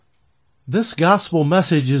This gospel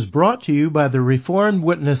message is brought to you by the Reformed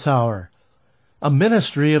Witness Hour, a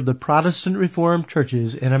ministry of the Protestant Reformed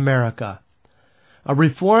churches in America, a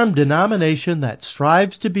Reformed denomination that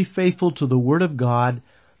strives to be faithful to the Word of God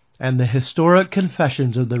and the historic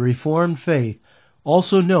confessions of the Reformed faith,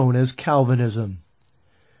 also known as Calvinism.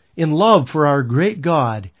 In love for our great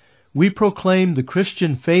God, we proclaim the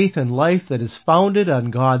Christian faith and life that is founded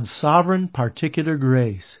on God's sovereign particular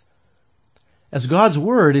grace. As God's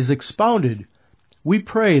Word is expounded, we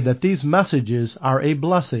pray that these messages are a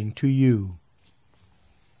blessing to you.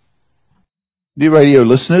 Dear radio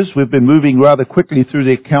listeners, we've been moving rather quickly through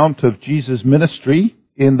the account of Jesus' ministry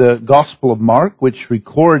in the Gospel of Mark, which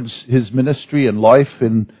records his ministry and life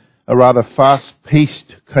in a rather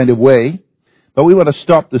fast-paced kind of way. But we want to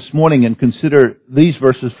stop this morning and consider these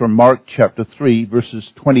verses from Mark chapter 3, verses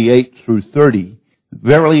 28 through 30.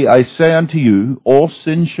 Verily I say unto you, all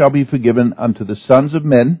sins shall be forgiven unto the sons of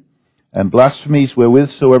men, and blasphemies wherewith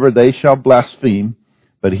soever they shall blaspheme.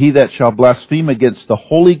 But he that shall blaspheme against the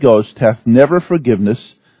Holy Ghost hath never forgiveness,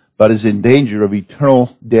 but is in danger of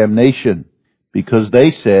eternal damnation, because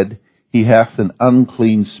they said, he hath an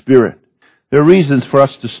unclean spirit. There are reasons for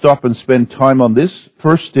us to stop and spend time on this.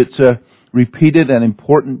 First, it's a repeated and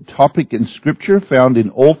important topic in Scripture found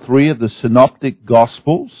in all three of the synoptic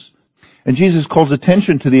Gospels. And Jesus calls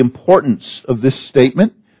attention to the importance of this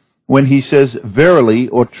statement when he says verily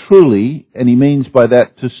or truly, and he means by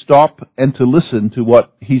that to stop and to listen to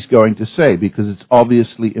what he's going to say, because it's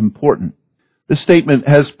obviously important. This statement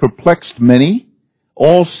has perplexed many.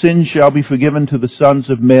 All sins shall be forgiven to the sons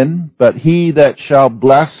of men, but he that shall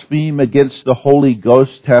blaspheme against the Holy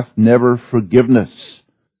Ghost hath never forgiveness.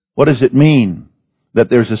 What does it mean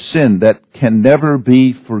that there's a sin that can never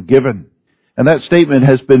be forgiven? And that statement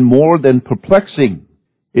has been more than perplexing.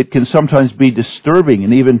 It can sometimes be disturbing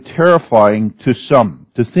and even terrifying to some,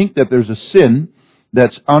 to think that there's a sin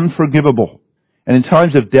that's unforgivable. And in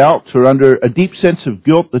times of doubt or under a deep sense of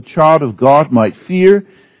guilt, the child of God might fear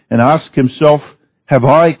and ask himself, have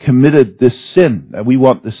I committed this sin? And we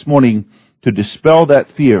want this morning to dispel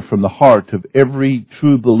that fear from the heart of every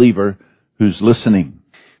true believer who's listening.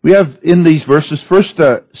 We have in these verses first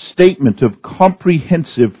a statement of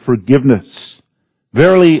comprehensive forgiveness.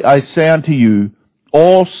 Verily I say unto you,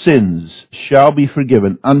 all sins shall be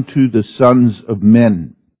forgiven unto the sons of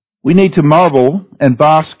men. We need to marvel and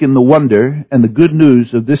bask in the wonder and the good news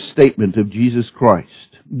of this statement of Jesus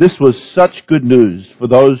Christ. This was such good news for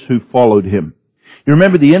those who followed him. You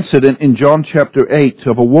remember the incident in John chapter 8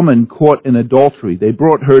 of a woman caught in adultery. They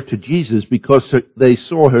brought her to Jesus because they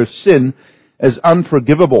saw her sin as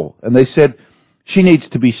unforgivable, and they said, she needs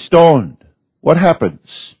to be stoned. What happens?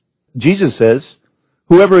 Jesus says,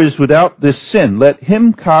 whoever is without this sin, let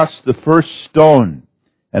him cast the first stone.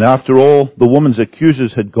 And after all the woman's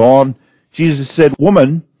accusers had gone, Jesus said,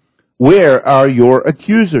 woman, where are your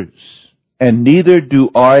accusers? And neither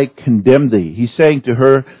do I condemn thee. He's saying to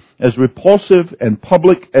her, as repulsive and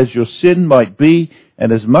public as your sin might be,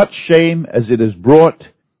 and as much shame as it has brought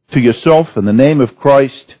to yourself in the name of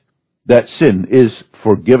Christ, that sin is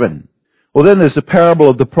forgiven. Well, then there's the parable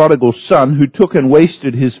of the prodigal son who took and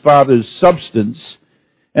wasted his father's substance.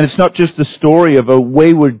 And it's not just the story of a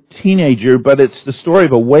wayward teenager, but it's the story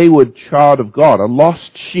of a wayward child of God, a lost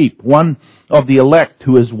sheep, one of the elect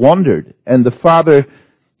who has wandered. And the father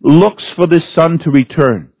looks for this son to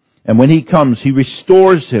return. And when he comes, he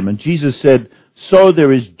restores him. And Jesus said, so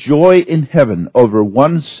there is joy in heaven over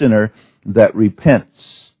one sinner that repents.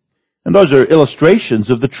 And those are illustrations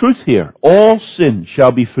of the truth here. All sin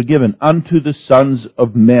shall be forgiven unto the sons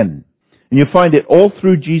of men. And you find it all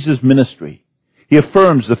through Jesus' ministry. He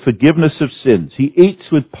affirms the forgiveness of sins. He eats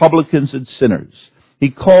with publicans and sinners. He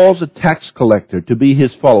calls a tax collector to be his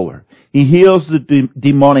follower. He heals the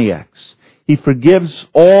demoniacs. He forgives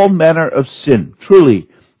all manner of sin. Truly,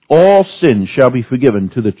 all sin shall be forgiven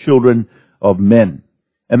to the children of men.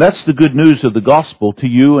 And that's the good news of the gospel to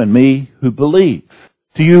you and me who believe.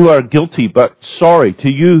 To you who are guilty but sorry, to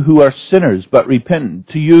you who are sinners but repentant,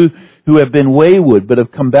 to you who have been wayward but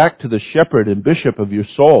have come back to the shepherd and bishop of your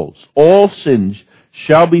souls, all sins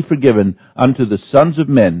shall be forgiven unto the sons of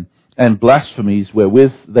men, and blasphemies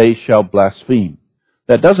wherewith they shall blaspheme.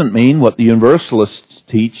 That doesn't mean what the Universalists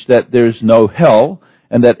teach, that there's no hell,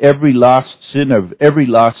 and that every last sin of every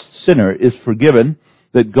last sinner is forgiven,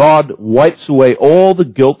 that God wipes away all the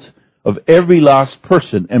guilt of every last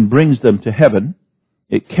person and brings them to heaven.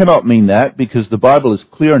 It cannot mean that, because the Bible is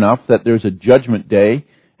clear enough that there's a judgment day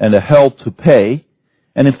and a hell to pay.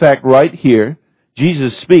 And in fact, right here,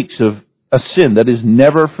 Jesus speaks of a sin that is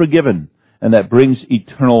never forgiven and that brings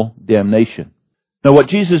eternal damnation. Now, what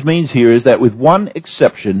Jesus means here is that with one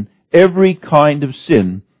exception, every kind of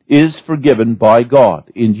sin is forgiven by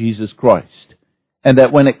God in Jesus Christ. And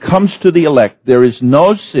that when it comes to the elect, there is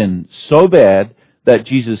no sin so bad that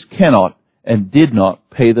Jesus cannot and did not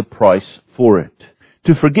pay the price for it.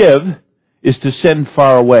 To forgive is to send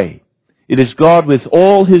far away. It is God with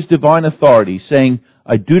all His divine authority saying,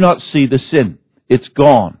 I do not see the sin. It's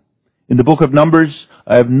gone. In the book of Numbers,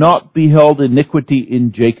 I have not beheld iniquity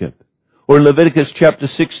in Jacob. Or in Leviticus chapter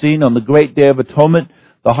 16, on the great day of atonement,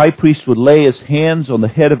 the high priest would lay his hands on the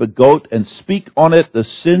head of a goat and speak on it the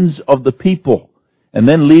sins of the people, and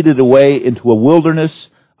then lead it away into a wilderness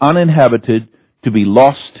uninhabited to be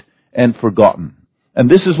lost and forgotten. And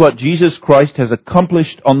this is what Jesus Christ has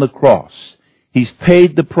accomplished on the cross. He's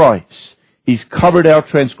paid the price. He's covered our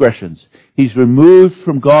transgressions. He's removed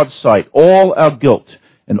from God's sight all our guilt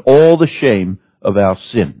and all the shame of our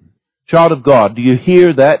sin. Child of God, do you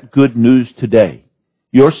hear that good news today?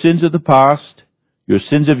 Your sins of the past, your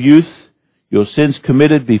sins of youth, your sins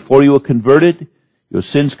committed before you were converted, your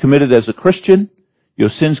sins committed as a Christian, your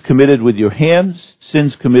sins committed with your hands,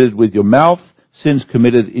 sins committed with your mouth, sins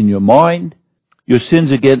committed in your mind, your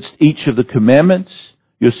sins against each of the commandments,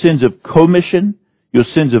 your sins of commission, your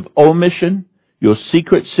sins of omission, your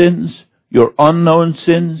secret sins, your unknown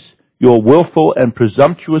sins, your willful and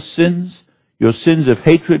presumptuous sins, your sins of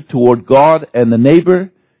hatred toward God and the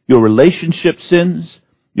neighbor, your relationship sins,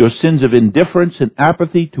 your sins of indifference and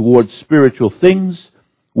apathy towards spiritual things.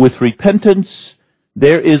 With repentance,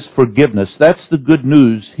 there is forgiveness. That's the good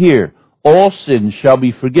news here. All sins shall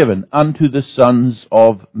be forgiven unto the sons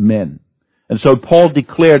of men. And so Paul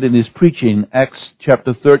declared in his preaching, Acts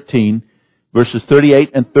chapter 13, verses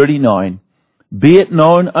 38 and 39, Be it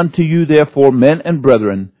known unto you, therefore, men and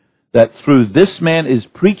brethren, that through this man is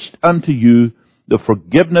preached unto you the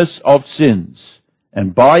forgiveness of sins,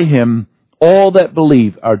 and by him all that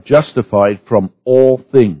believe are justified from all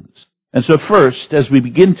things. And so first, as we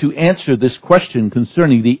begin to answer this question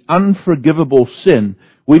concerning the unforgivable sin,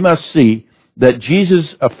 we must see that Jesus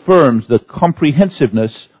affirms the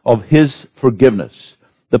comprehensiveness of His forgiveness,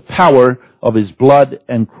 the power of His blood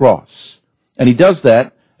and cross. And He does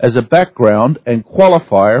that as a background and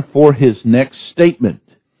qualifier for His next statement.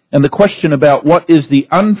 And the question about what is the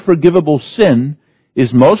unforgivable sin is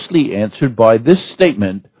mostly answered by this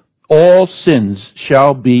statement, all sins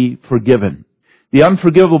shall be forgiven. The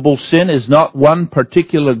unforgivable sin is not one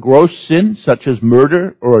particular gross sin, such as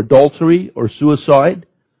murder or adultery or suicide.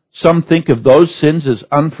 Some think of those sins as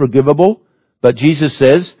unforgivable, but Jesus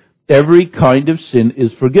says every kind of sin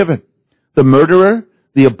is forgiven. The murderer,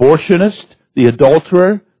 the abortionist, the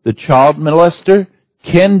adulterer, the child molester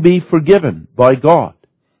can be forgiven by God.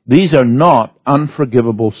 These are not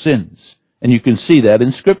unforgivable sins. And you can see that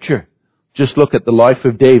in Scripture. Just look at the life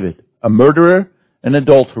of David, a murderer, an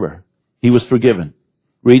adulterer. He was forgiven.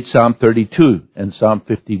 Read Psalm 32 and Psalm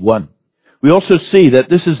 51. We also see that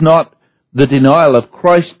this is not the denial of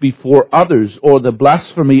Christ before others or the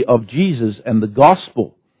blasphemy of Jesus and the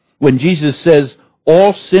gospel. When Jesus says,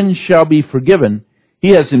 all sins shall be forgiven, He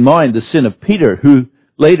has in mind the sin of Peter, who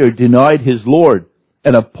later denied his Lord,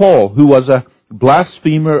 and of Paul, who was a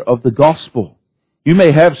blasphemer of the gospel. You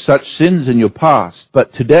may have such sins in your past,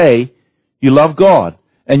 but today you love God,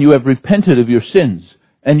 and you have repented of your sins,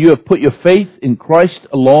 and you have put your faith in Christ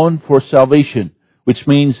alone for salvation, which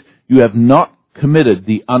means you have not committed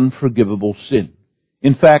the unforgivable sin.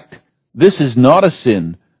 In fact, this is not a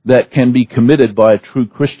sin that can be committed by a true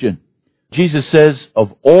Christian. Jesus says,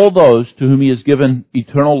 of all those to whom He has given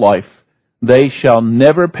eternal life, they shall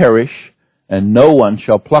never perish, and no one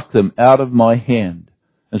shall pluck them out of my hand.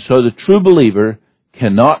 And so the true believer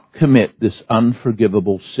cannot commit this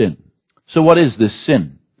unforgivable sin. So what is this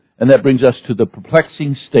sin? And that brings us to the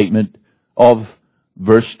perplexing statement of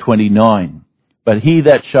verse 29. But he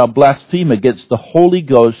that shall blaspheme against the Holy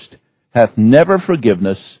Ghost hath never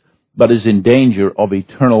forgiveness, but is in danger of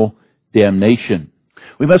eternal damnation.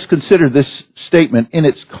 We must consider this statement in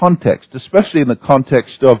its context, especially in the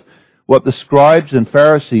context of what the scribes and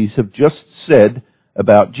Pharisees have just said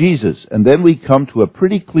about Jesus. And then we come to a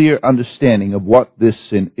pretty clear understanding of what this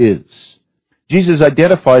sin is. Jesus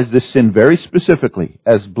identifies this sin very specifically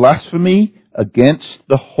as blasphemy against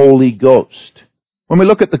the Holy Ghost. When we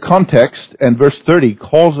look at the context, and verse 30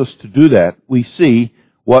 calls us to do that, we see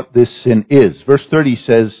what this sin is. Verse 30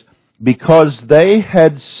 says, because they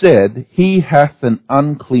had said, He hath an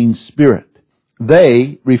unclean spirit.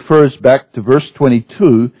 They refers back to verse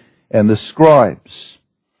 22 and the scribes.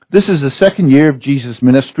 This is the second year of Jesus'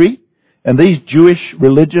 ministry, and these Jewish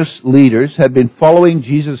religious leaders had been following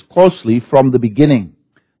Jesus closely from the beginning.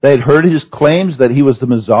 They had heard His claims that He was the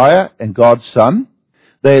Messiah and God's Son.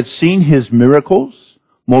 They had seen His miracles.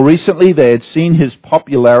 More recently, they had seen his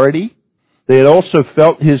popularity. They had also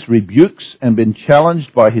felt his rebukes and been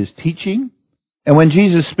challenged by his teaching. And when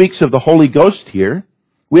Jesus speaks of the Holy Ghost here,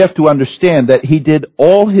 we have to understand that he did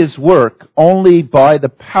all his work only by the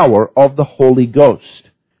power of the Holy Ghost.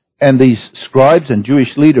 And these scribes and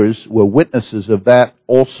Jewish leaders were witnesses of that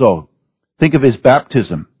also. Think of his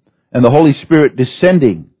baptism and the Holy Spirit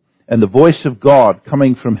descending and the voice of God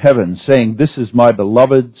coming from heaven saying, "This is my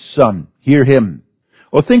beloved Son, hear him."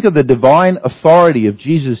 Or think of the divine authority of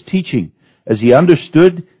Jesus' teaching as he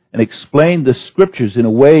understood and explained the Scriptures in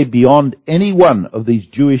a way beyond any one of these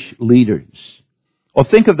Jewish leaders. Or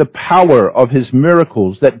think of the power of his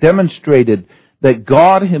miracles that demonstrated that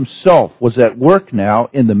God himself was at work now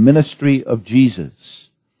in the ministry of Jesus.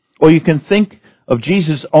 Or you can think of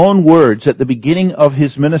Jesus' own words at the beginning of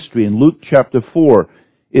his ministry in Luke chapter 4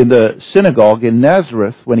 in the synagogue in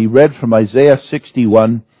Nazareth when he read from Isaiah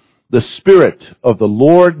 61, "The Spirit of the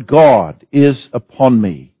Lord God is upon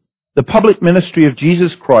me." The public ministry of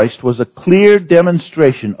Jesus Christ was a clear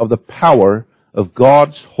demonstration of the power of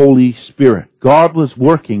God's Holy Spirit. God was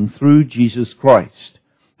working through Jesus Christ.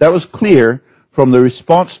 That was clear from the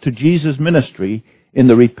response to Jesus' ministry in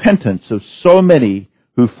the repentance of so many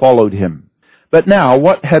who followed him. But now,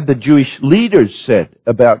 what had the Jewish leaders said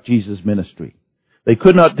about Jesus' ministry? They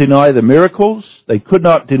could not deny the miracles. They could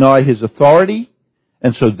not deny his authority.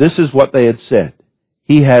 And so this is what they had said.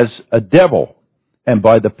 He has a devil, and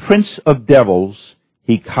by the prince of devils,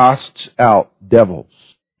 he casts out devils.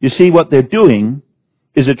 You see, what they're doing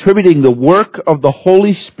is attributing the work of the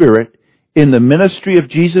Holy Spirit in the ministry of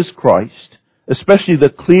Jesus Christ, especially the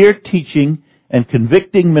clear teaching and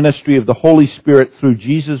convicting ministry of the Holy Spirit through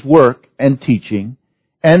Jesus' work and teaching,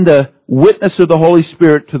 and the witness of the Holy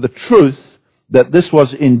Spirit to the truth that this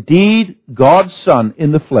was indeed God's Son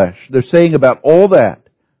in the flesh. They're saying about all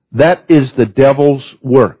that is the devil's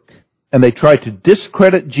work. And they try to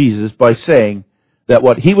discredit Jesus by saying that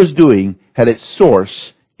what he was doing had its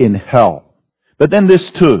source in hell. But then this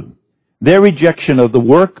too, their rejection of the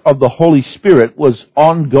work of the Holy Spirit was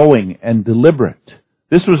ongoing and deliberate.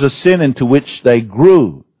 This was a sin into which they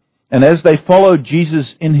grew. And as they followed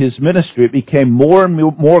Jesus in his ministry, it became more and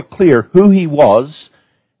more clear who he was.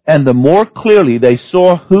 And the more clearly they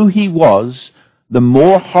saw who he was, the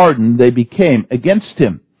more hardened they became against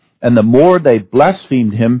him. And the more they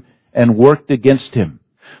blasphemed him and worked against him.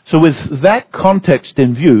 So with that context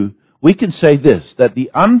in view, we can say this, that the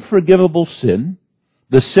unforgivable sin,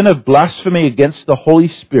 the sin of blasphemy against the Holy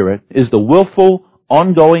Spirit, is the willful,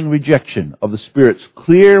 ongoing rejection of the Spirit's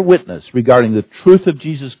clear witness regarding the truth of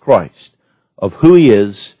Jesus Christ, of who he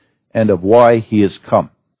is, and of why he has come.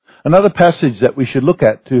 Another passage that we should look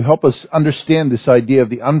at to help us understand this idea of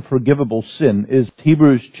the unforgivable sin is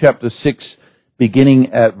Hebrews chapter 6,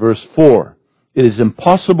 beginning at verse 4. It is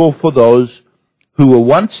impossible for those who were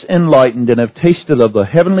once enlightened and have tasted of the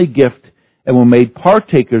heavenly gift and were made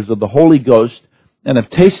partakers of the Holy Ghost and have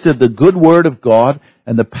tasted the good word of God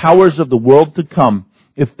and the powers of the world to come,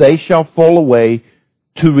 if they shall fall away,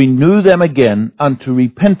 to renew them again unto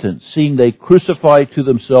repentance, seeing they crucify to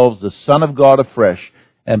themselves the Son of God afresh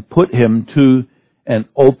and put him to an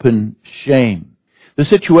open shame. The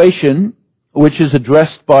situation which is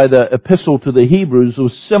addressed by the epistle to the Hebrews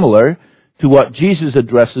was similar to what Jesus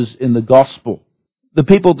addresses in the gospel. The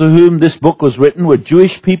people to whom this book was written were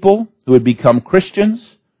Jewish people who had become Christians,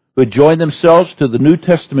 who had joined themselves to the New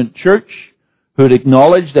Testament church, who had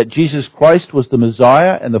acknowledged that Jesus Christ was the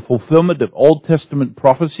Messiah and the fulfillment of Old Testament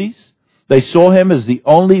prophecies. They saw him as the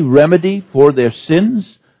only remedy for their sins,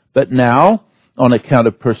 but now, on account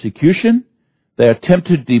of persecution, they are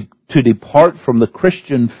tempted to depart from the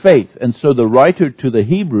Christian faith. And so the writer to the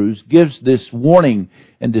Hebrews gives this warning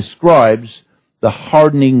and describes the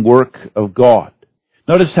hardening work of God.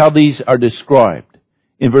 Notice how these are described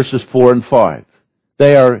in verses 4 and 5.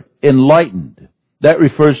 They are enlightened. That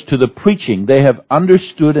refers to the preaching. They have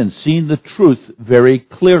understood and seen the truth very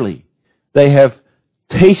clearly. They have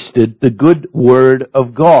tasted the good word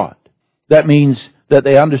of God. That means that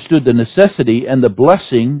they understood the necessity and the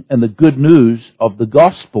blessing and the good news of the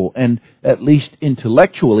gospel, and at least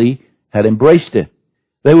intellectually had embraced it.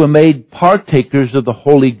 They were made partakers of the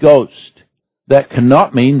Holy Ghost. That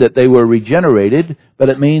cannot mean that they were regenerated, but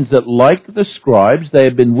it means that, like the scribes, they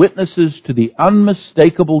have been witnesses to the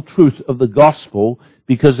unmistakable truth of the gospel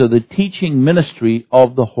because of the teaching ministry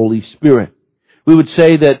of the Holy Spirit. We would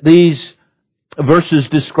say that these verses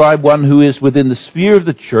describe one who is within the sphere of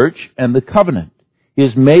the church and the covenant. He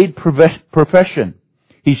has made profession.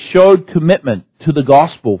 He showed commitment to the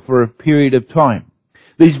gospel for a period of time.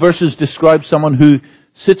 These verses describe someone who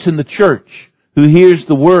sits in the church, who hears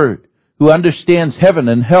the word, who understands heaven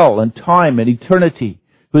and hell and time and eternity,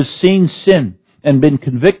 who has seen sin and been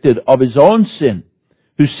convicted of his own sin,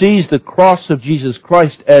 who sees the cross of Jesus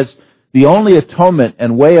Christ as the only atonement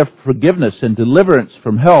and way of forgiveness and deliverance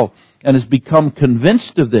from hell, and has become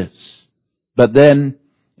convinced of this. But then,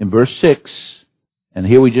 in verse 6, and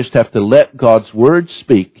here we just have to let God's word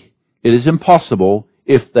speak, it is impossible,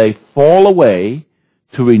 if they fall away,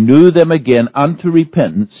 to renew them again unto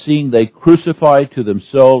repentance, seeing they crucify to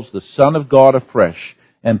themselves the Son of God afresh,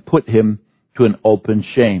 and put him to an open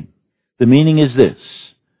shame. The meaning is this,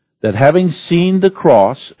 that having seen the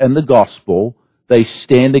cross and the gospel, they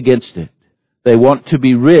stand against it. They want to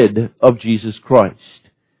be rid of Jesus Christ.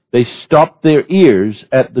 They stop their ears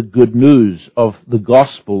at the good news of the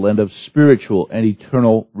gospel and of spiritual and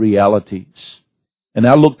eternal realities. And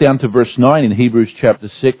now look down to verse 9 in Hebrews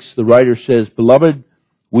chapter 6. The writer says, Beloved,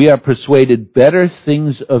 we are persuaded better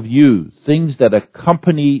things of you, things that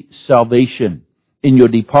accompany salvation. In your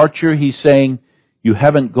departure, he's saying, you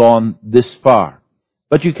haven't gone this far.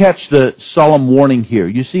 But you catch the solemn warning here.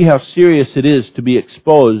 You see how serious it is to be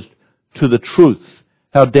exposed to the truth.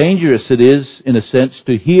 How dangerous it is, in a sense,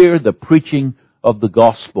 to hear the preaching of the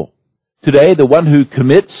gospel. Today, the one who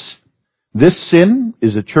commits this sin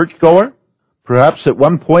is a churchgoer, perhaps at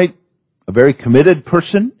one point a very committed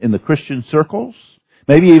person in the Christian circles,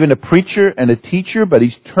 maybe even a preacher and a teacher, but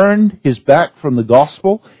he's turned his back from the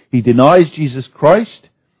gospel. He denies Jesus Christ.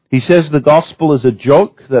 He says the gospel is a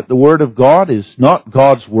joke, that the word of God is not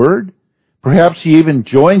God's word. Perhaps he even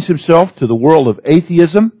joins himself to the world of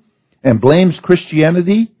atheism and blames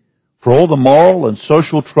Christianity for all the moral and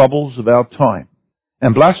social troubles of our time.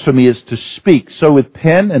 And blasphemy is to speak. So with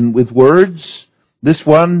pen and with words, this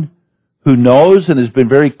one who knows and has been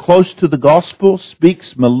very close to the gospel speaks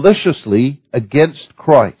maliciously against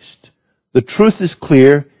Christ. The truth is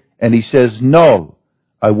clear, and he says, no,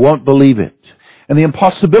 I won't believe it. And the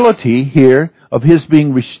impossibility here of his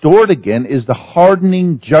being restored again is the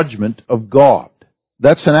hardening judgment of God.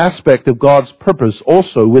 That's an aspect of God's purpose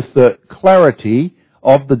also with the clarity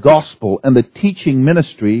of the gospel and the teaching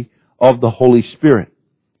ministry of the Holy Spirit.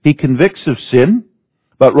 He convicts of sin,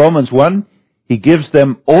 but Romans 1, he gives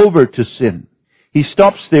them over to sin. He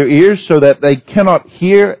stops their ears so that they cannot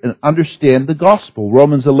hear and understand the gospel.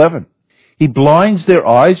 Romans 11. He blinds their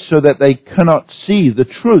eyes so that they cannot see the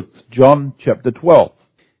truth. John chapter 12.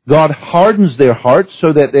 God hardens their hearts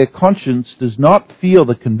so that their conscience does not feel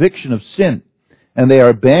the conviction of sin, and they are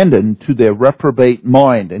abandoned to their reprobate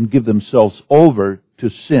mind and give themselves over to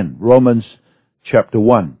sin. Romans chapter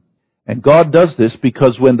 1. And God does this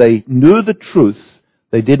because when they knew the truth,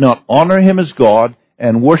 they did not honor him as God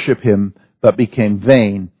and worship him, but became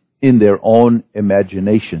vain in their own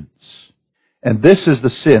imaginations. And this is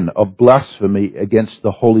the sin of blasphemy against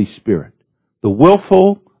the Holy Spirit. The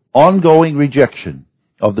willful, ongoing rejection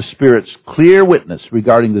of the Spirit's clear witness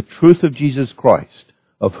regarding the truth of Jesus Christ,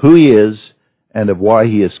 of who he is and of why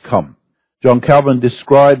he has come. John Calvin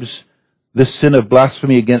describes this sin of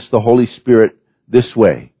blasphemy against the Holy Spirit this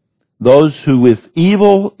way. Those who with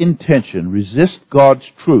evil intention resist God's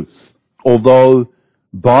truth, although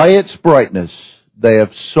by its brightness they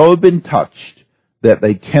have so been touched that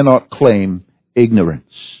they cannot claim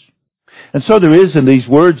ignorance. And so there is in these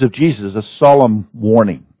words of Jesus a solemn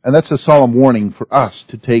warning. And that's a solemn warning for us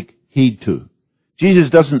to take heed to. Jesus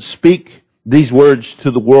doesn't speak these words to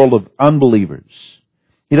the world of unbelievers.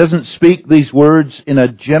 He doesn't speak these words in a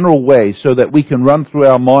general way so that we can run through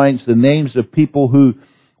our minds the names of people who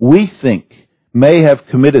we think may have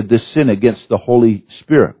committed this sin against the Holy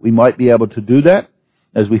Spirit. We might be able to do that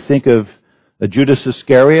as we think of a Judas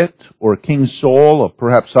Iscariot or a King Saul or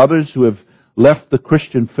perhaps others who have left the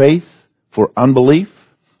Christian faith for unbelief.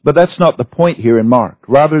 But that's not the point here in Mark.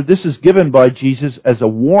 Rather, this is given by Jesus as a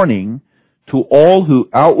warning to all who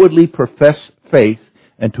outwardly profess faith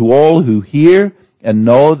and to all who hear and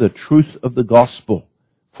know the truth of the gospel,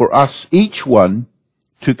 for us, each one,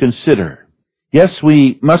 to consider. Yes,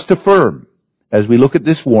 we must affirm, as we look at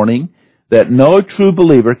this warning, that no true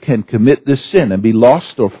believer can commit this sin and be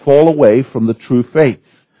lost or fall away from the true faith.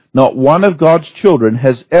 Not one of God's children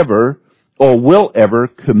has ever or will ever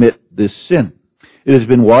commit this sin. It has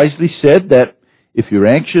been wisely said that if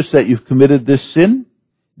you're anxious that you've committed this sin,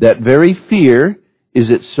 that very fear is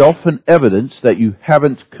itself an evidence that you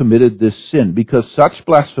haven't committed this sin, because such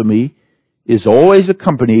blasphemy is always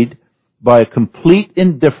accompanied by a complete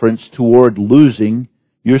indifference toward losing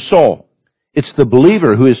your soul. It's the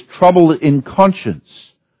believer who is troubled in conscience,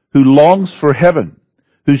 who longs for heaven,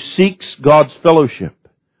 who seeks God's fellowship,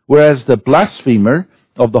 whereas the blasphemer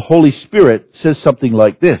of the Holy Spirit says something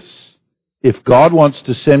like this: if God wants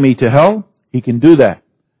to send me to hell, he can do that,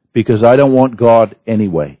 because I don't want God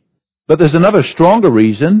anyway. But there's another stronger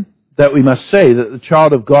reason that we must say that the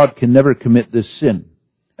child of God can never commit this sin,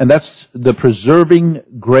 and that's the preserving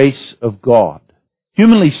grace of God.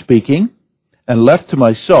 Humanly speaking, and left to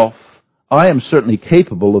myself, I am certainly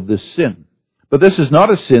capable of this sin. But this is not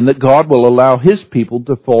a sin that God will allow His people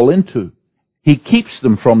to fall into. He keeps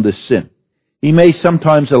them from this sin. He may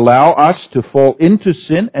sometimes allow us to fall into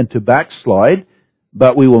sin and to backslide,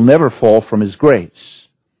 but we will never fall from His grace.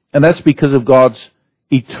 And that's because of God's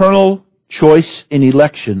eternal choice in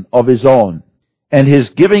election of His own, and His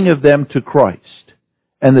giving of them to Christ,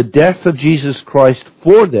 and the death of Jesus Christ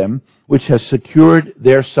for them, which has secured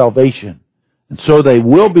their salvation. And so they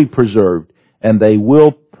will be preserved, and they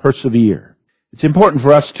will persevere. It's important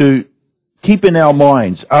for us to keep in our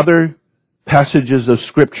minds other passages of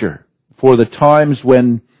Scripture for the times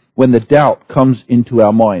when the doubt comes into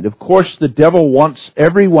our mind. Of course, the devil wants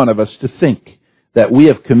every one of us to think that we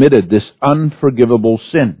have committed this unforgivable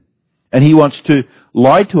sin. And he wants to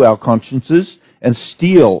lie to our consciences and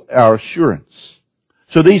steal our assurance.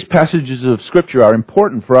 So these passages of Scripture are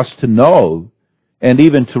important for us to know and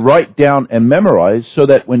even to write down and memorize so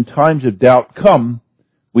that when times of doubt come,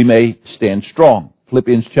 we may stand strong.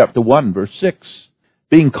 Philippians chapter 1, verse 6.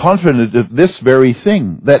 Being confident of this very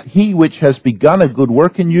thing, that He which has begun a good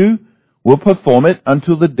work in you will perform it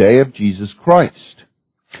until the day of Jesus Christ.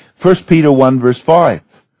 1 Peter 1, verse 5.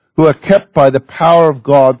 Who are kept by the power of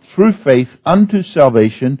God through faith unto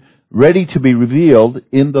salvation, ready to be revealed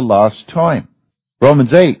in the last time.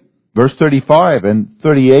 Romans 8, verse 35 and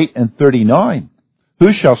 38 and 39. Who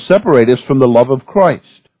shall separate us from the love of Christ?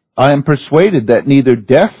 I am persuaded that neither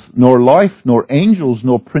death, nor life, nor angels,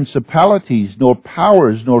 nor principalities, nor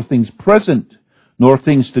powers, nor things present, nor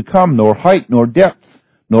things to come, nor height, nor depth,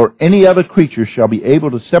 nor any other creature shall be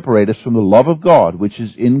able to separate us from the love of God, which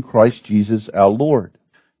is in Christ Jesus our Lord.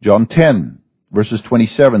 John 10, verses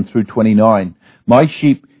 27 through 29. My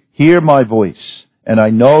sheep hear my voice, and I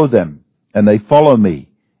know them, and they follow me,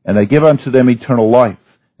 and I give unto them eternal life,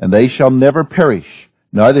 and they shall never perish,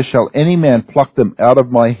 neither shall any man pluck them out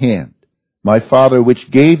of my hand. My Father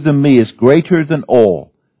which gave them me is greater than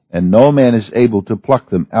all, and no man is able to pluck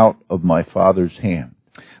them out of my Father's hand.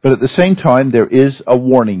 But at the same time, there is a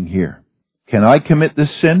warning here. Can I commit this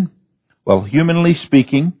sin? Well, humanly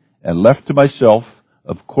speaking, and left to myself,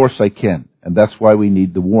 of course I can, and that's why we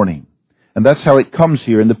need the warning. And that's how it comes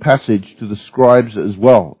here in the passage to the scribes as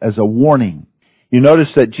well, as a warning. You notice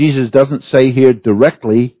that Jesus doesn't say here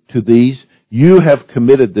directly to these, you have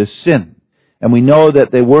committed this sin. And we know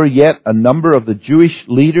that there were yet a number of the Jewish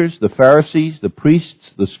leaders, the Pharisees, the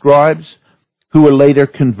priests, the scribes, who were later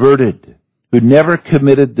converted, who never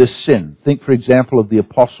committed this sin. Think, for example, of the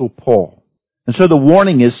Apostle Paul. And so the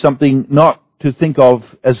warning is something not to think of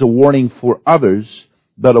as a warning for others,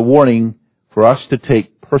 but a warning for us to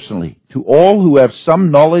take personally. To all who have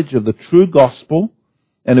some knowledge of the true gospel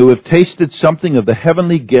and who have tasted something of the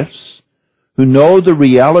heavenly gifts, who know the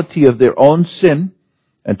reality of their own sin,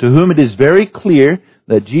 and to whom it is very clear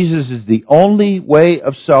that Jesus is the only way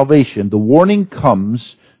of salvation, the warning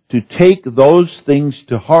comes to take those things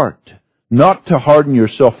to heart, not to harden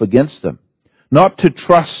yourself against them, not to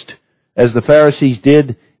trust, as the Pharisees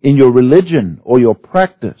did, in your religion or your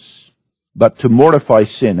practice, but to mortify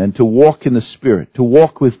sin and to walk in the Spirit, to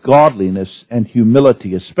walk with godliness and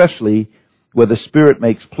humility, especially where the Spirit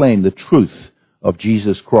makes plain the truth of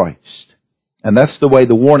Jesus Christ. And that's the way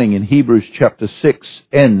the warning in Hebrews chapter 6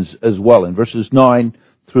 ends as well, in verses 9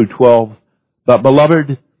 through 12. But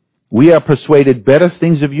beloved, we are persuaded better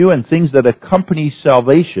things of you and things that accompany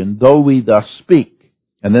salvation, though we thus speak.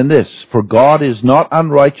 And then this, for God is not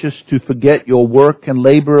unrighteous to forget your work and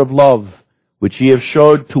labor of love, which ye have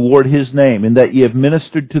showed toward His name, in that ye have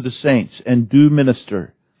ministered to the saints, and do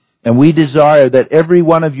minister. And we desire that every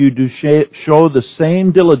one of you do show the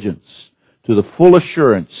same diligence to the full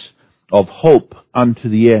assurance of hope unto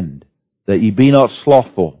the end, that ye be not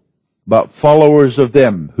slothful, but followers of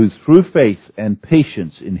them who through faith and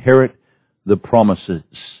patience inherit the promises.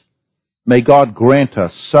 May God grant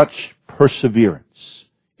us such perseverance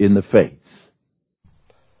in the faith.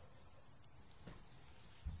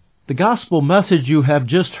 The gospel message you have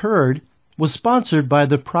just heard was sponsored by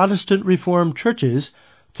the Protestant Reformed Churches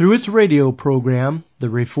through its radio program, The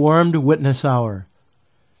Reformed Witness Hour.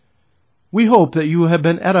 We hope that you have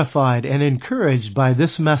been edified and encouraged by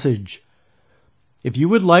this message. If you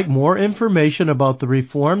would like more information about the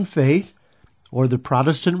Reformed faith or the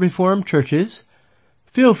Protestant Reformed Churches,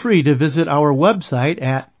 feel free to visit our website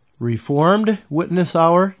at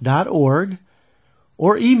reformedwitnesshour.org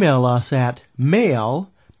or email us at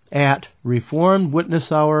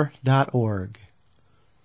mail@reformedwitnesshour.org.